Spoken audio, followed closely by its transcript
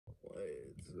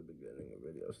is the beginning of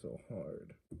video so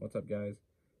hard. What's up, guys?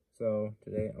 So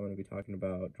today I'm going to be talking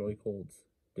about Joycult's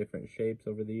different shapes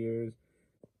over the years.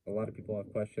 A lot of people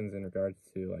have questions in regards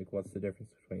to like what's the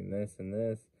difference between this and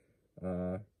this.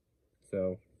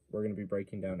 So we're going to be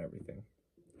breaking down everything.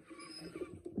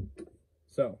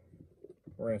 So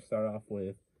we're going to start off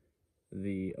with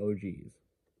the OGs.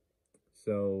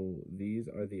 So these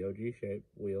are the OG shape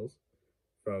wheels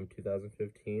from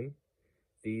 2015.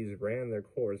 These ran their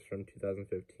course from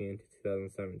 2015 to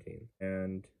 2017,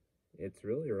 and it's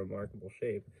really a remarkable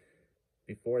shape.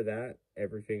 Before that,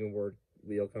 every fingerboard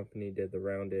wheel company did the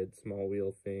rounded small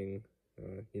wheel thing,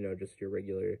 just your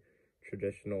regular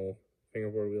traditional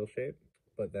fingerboard wheel shape.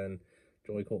 But then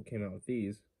Joycult came out with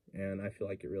these, and I feel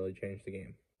like it really changed the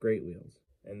game. Great wheels.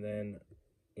 And then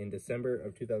in December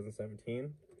of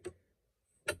 2017,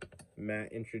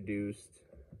 Matt introduced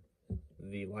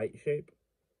the light shape,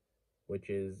 which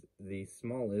is the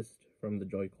smallest from the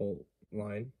Joycult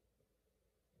line.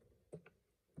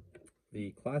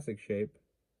 The classic shape,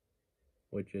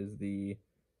 which is the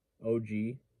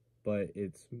OG, but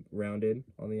it's rounded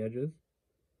on the edges.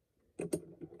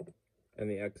 And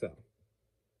the XL.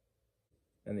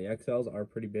 And the XLs are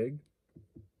pretty big,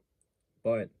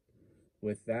 but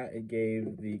with that, it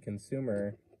gave the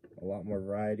consumer a lot more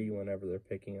variety whenever they're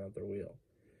picking out their wheel.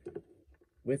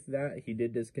 With that, he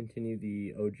did discontinue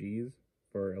the OGs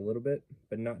for a little bit,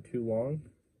 but not too long.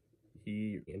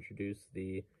 He introduced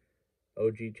the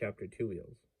OG Chapter 2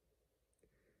 wheels.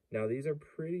 Now, these are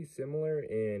pretty similar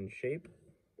in shape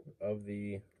of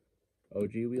the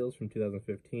OG wheels from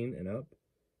 2015 and up,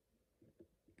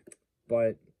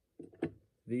 but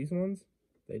these ones,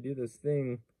 they do this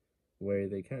thing where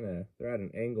they're at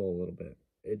an angle a little bit.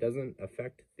 It doesn't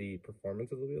affect the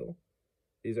performance of the wheel.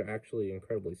 These are actually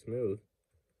incredibly smooth,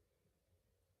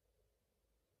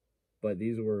 but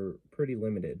these were pretty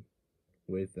limited,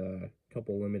 with a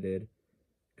couple limited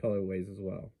colorways as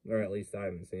well, or at least I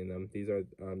haven't seen them. These are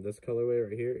this colorway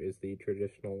right here is the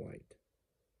traditional light,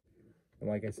 and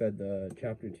like I said, the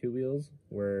Chapter 2 wheels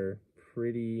were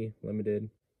pretty limited.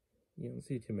 You don't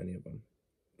see too many of them,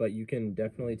 but you can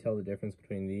definitely tell the difference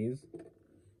between these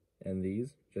and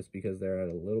these just because they're at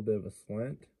a little bit of a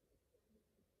slant,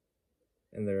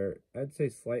 and they're, I'd say,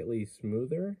 slightly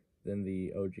smoother than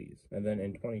the OGs. And then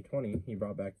in 2020, he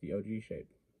brought back the OG shape,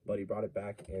 but he brought it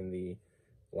back in the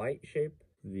light shape,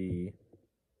 the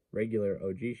regular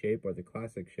OG shape, or the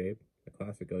classic shape, the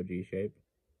classic OG shape,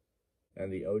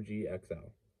 and the OG XL.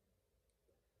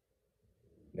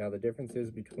 Now, the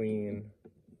differences between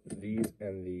these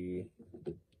and the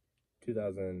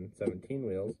 2017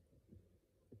 wheels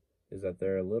is that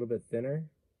they're a little bit thinner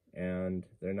and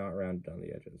they're not rounded on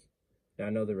the edges. Now, I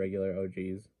know the regular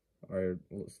OGs are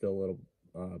still a little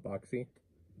boxy,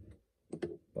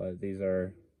 but these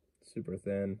are super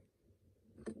thin.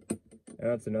 And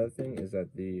that's another thing, is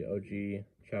that the OG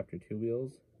Chapter 2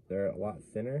 wheels, they're a lot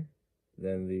thinner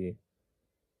than the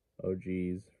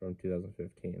OGs from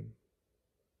 2015.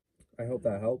 I hope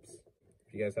that helps.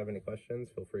 If you guys have any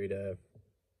questions, feel free to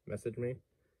message me,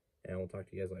 and we'll talk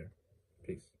to you guys later.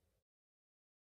 Peace.